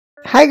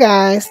Hi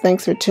guys,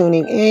 thanks for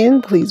tuning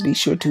in. Please be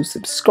sure to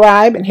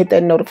subscribe and hit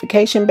that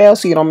notification bell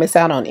so you don't miss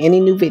out on any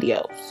new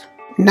videos.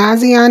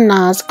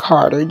 Nas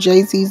Carter,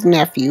 Jay-Z's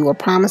nephew, a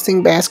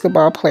promising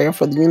basketball player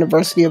for the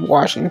University of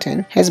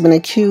Washington, has been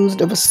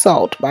accused of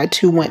assault by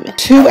two women.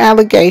 Two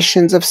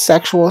allegations of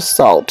sexual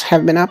assault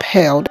have been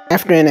upheld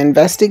after an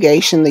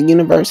investigation the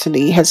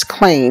university has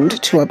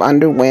claimed to have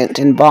underwent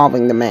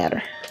involving the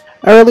matter.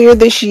 Earlier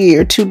this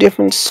year, two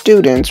different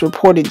students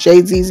reported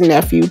Jay-Z's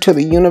nephew to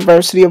the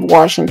University of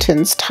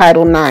Washington's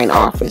Title IX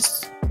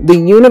office. The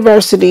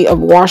University of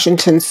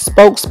Washington's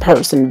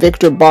spokesperson,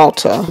 Victor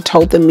Balta,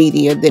 told the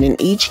media that in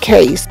each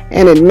case,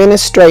 an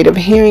administrative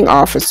hearing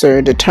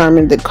officer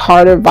determined that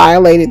Carter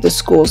violated the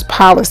school's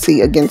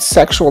policy against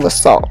sexual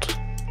assault.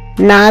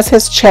 Nas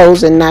has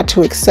chosen not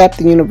to accept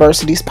the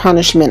university's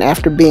punishment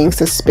after being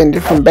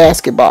suspended from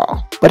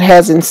basketball, but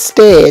has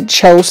instead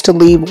chose to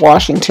leave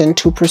Washington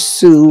to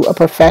pursue a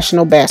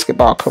professional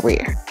basketball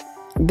career.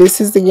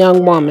 This is the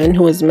young woman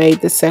who has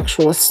made the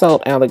sexual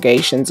assault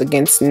allegations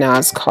against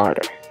Nas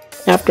Carter.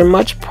 After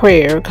much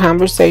prayer,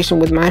 conversation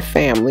with my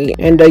family,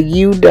 and a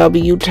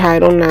UW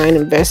Title IX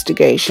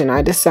investigation,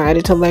 I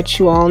decided to let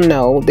you all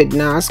know that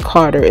Nas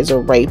Carter is a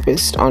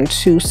rapist on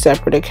two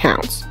separate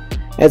accounts.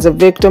 As a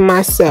victim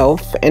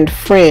myself and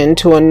friend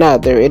to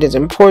another, it is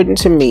important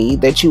to me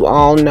that you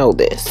all know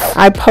this.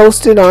 I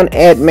posted on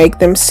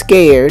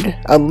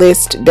 @MakeThemScared a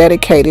list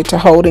dedicated to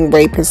holding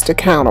rapists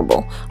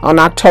accountable on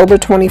October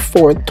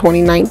 24th,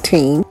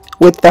 2019,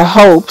 with the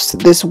hopes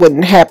this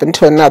wouldn't happen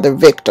to another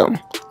victim.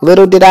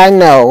 Little did I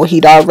know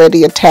he'd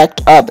already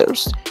attacked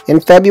others. In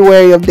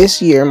February of this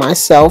year,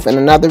 myself and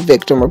another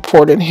victim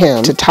reported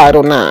him to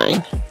Title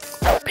IX.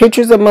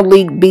 Pictures of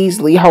Malik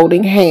Beasly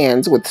holding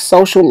hands with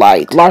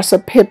socialite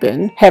Larsa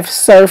Pippen have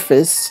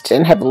surfaced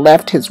and have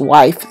left his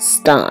wife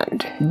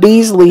stunned.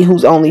 Beasly,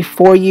 who's only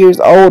 4 years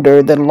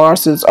older than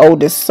Larsa's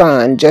oldest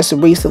son, just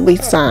recently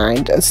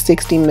signed a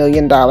 $60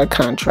 million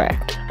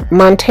contract.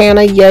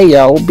 Montana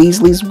Yayo,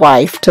 Beasly's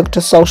wife, took to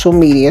social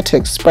media to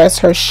express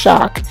her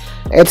shock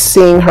at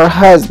seeing her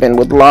husband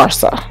with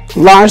Larsa.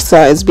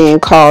 Larsa is being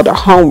called a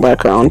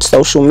homewrecker on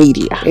social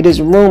media. It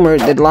is rumored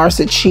that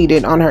Larsa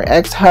cheated on her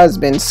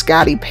ex-husband,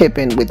 Scottie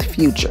Pippen, with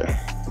Future.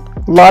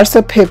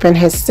 Larsa Pippen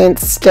has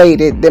since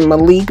stated that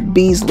Malik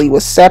Beasly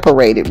was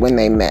separated when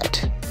they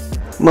met.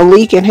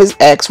 Malik and his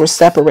ex were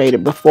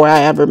separated before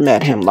I ever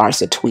met him,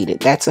 Larsa tweeted.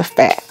 That's a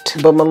fact.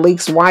 But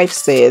Malik's wife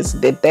says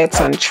that that's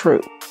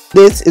untrue.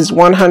 This is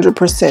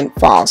 100%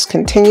 false.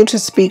 Continue to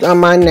speak on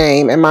my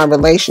name and my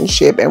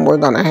relationship and we're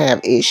gonna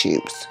have issues.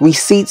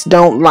 Receipts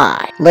don't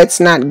lie. Let's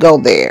not go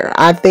there.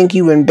 I think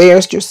you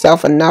embarrassed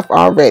yourself enough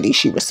already,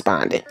 she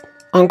responded.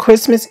 On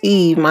Christmas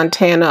Eve,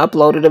 Montana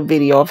uploaded a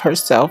video of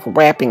herself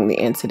rapping the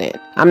incident.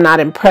 "I'm not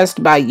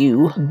impressed by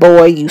you.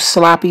 Boy, you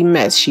sloppy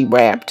mess," she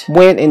rapped.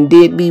 "Went and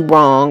did me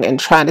wrong and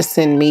tried to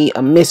send me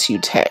a miss you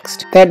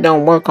text. That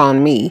don't work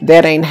on me.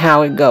 That ain't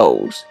how it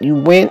goes. You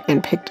went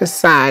and picked a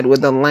side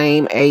with a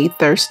lame A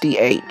thirsty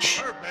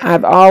H.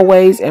 I've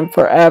always and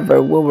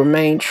forever will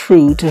remain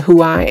true to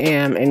who I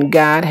am and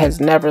God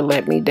has never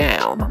let me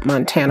down,"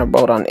 Montana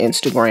wrote on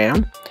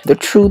Instagram. "The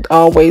truth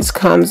always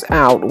comes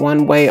out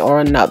one way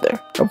or another.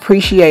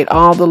 Appreciate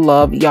all the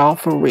love, y'all,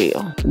 for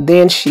real."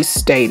 Then she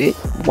stated,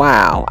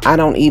 "Wow, I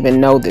don't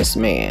even know this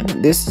man.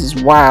 This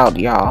is wild,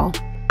 y'all.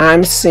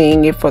 I'm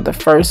seeing it for the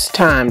first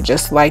time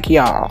just like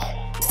y'all."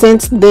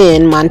 Since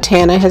then,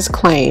 Montana has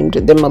claimed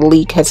that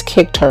Malik has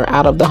kicked her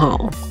out of the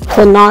home.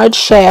 Bernard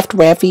Shaft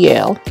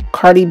Raphael,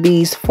 Cardi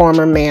B's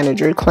former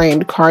manager,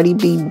 claimed Cardi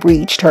B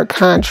breached her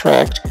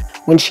contract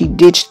when she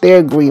ditched their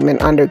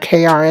agreement under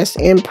KRS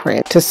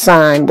Imprint to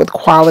sign with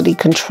Quality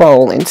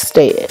Control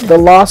instead. The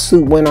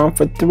lawsuit went on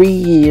for 3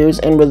 years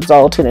and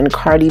resulted in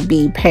Cardi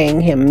B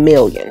paying him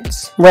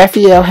millions.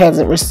 Raphael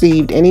hasn't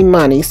received any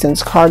money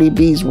since Cardi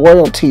B's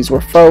royalties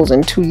were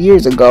frozen 2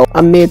 years ago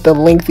amid the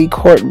lengthy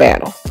court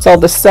battle. So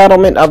the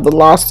settlement of the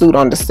lawsuit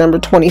on December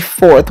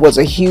 24th was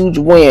a huge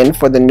win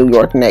for the New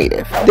York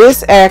native.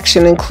 This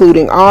action,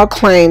 including all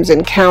claims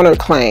and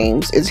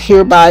counterclaims, is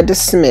hereby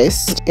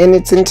dismissed in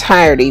its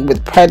entirety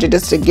with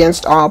prejudice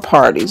against all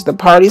parties. The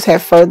parties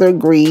have further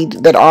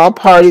agreed that all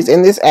parties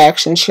in this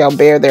action shall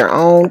bear their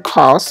own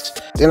costs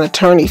and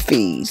attorney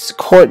fees,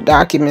 court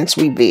documents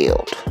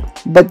revealed.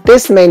 But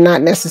this may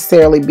not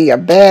necessarily be a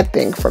bad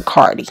thing for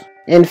Cardi.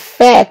 In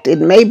fact, it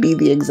may be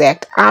the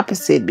exact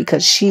opposite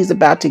because she's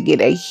about to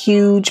get a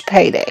huge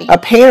payday.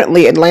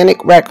 Apparently,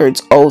 Atlantic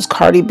Records owes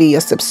Cardi B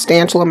a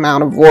substantial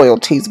amount of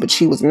royalties, but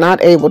she was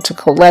not able to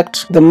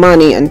collect the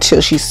money until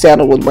she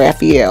settled with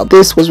Raphael.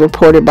 This was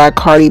reported by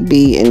Cardi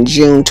B in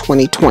June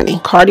 2020.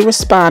 Cardi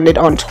responded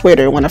on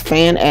Twitter when a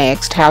fan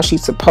asked how she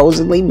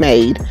supposedly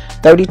made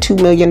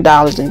 $32 million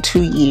in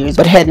 2 years,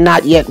 but had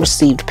not yet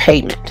received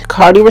payment.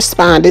 Cardi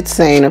responded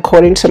saying,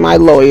 "According to my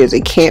lawyers,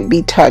 it can't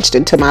be touched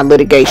until my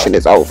litigation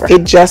is over.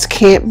 It just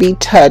can't be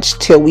touched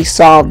till we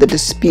solve the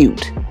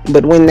dispute.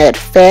 But when that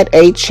fat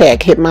A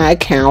check hit my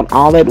account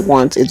all at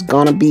once, it's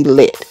gonna be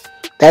lit.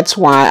 That's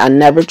why I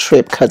never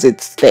trip, cause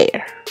it's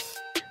there."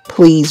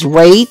 Please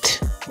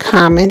rate,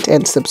 comment,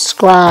 and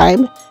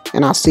subscribe.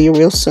 And I'll see you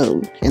real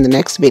soon in the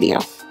next video.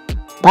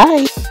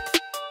 Bye.